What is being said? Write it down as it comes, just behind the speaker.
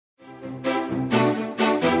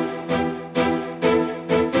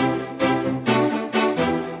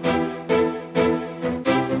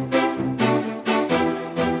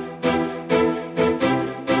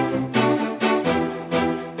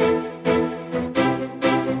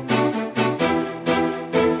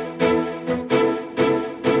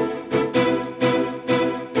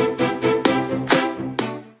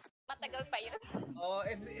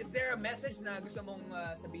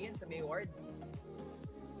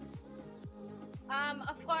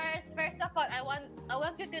Of course, first of all, I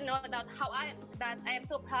want you to know that I am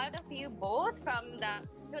so proud of you both from the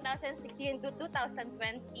 2016 to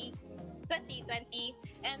 2020,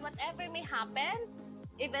 and whatever may happen,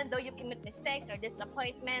 even though you commit mistakes or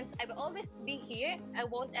disappointments, I will always be here. I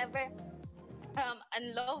won't ever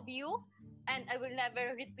unlove you, and I will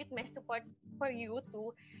never retreat my support for you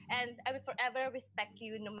too, and I will forever respect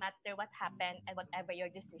you no matter what happened and whatever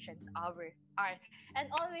your decisions are.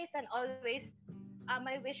 And always,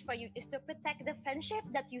 my wish for you is to protect the friendship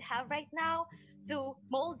that you have right now, to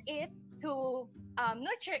mold it, to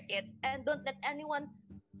nurture it, and don't let anyone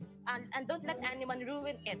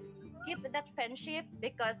ruin it. Keep that friendship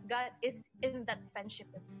because God is in that friendship.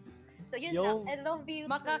 So yun lang. I love you.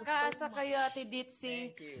 Makakaasa kayo, Ate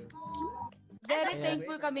Ditzy. Thank you. Very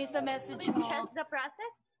thankful kami sa message mo. Trust the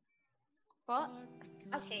process? Po?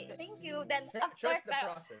 Okay, thank you. Then, of Trust course, the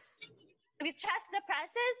process. We trust the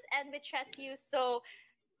process and we trust you. So,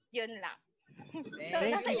 yun lang.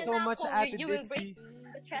 Thank you so much, Ate Ditzy.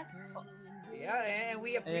 The trust po. Yeah, and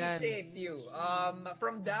we appreciate you.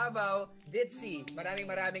 From Davao, Ditzy,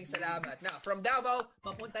 maraming salamat. Now, from Davao,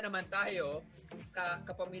 papunta naman tayo sa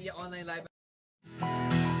Kapamilya Online Live.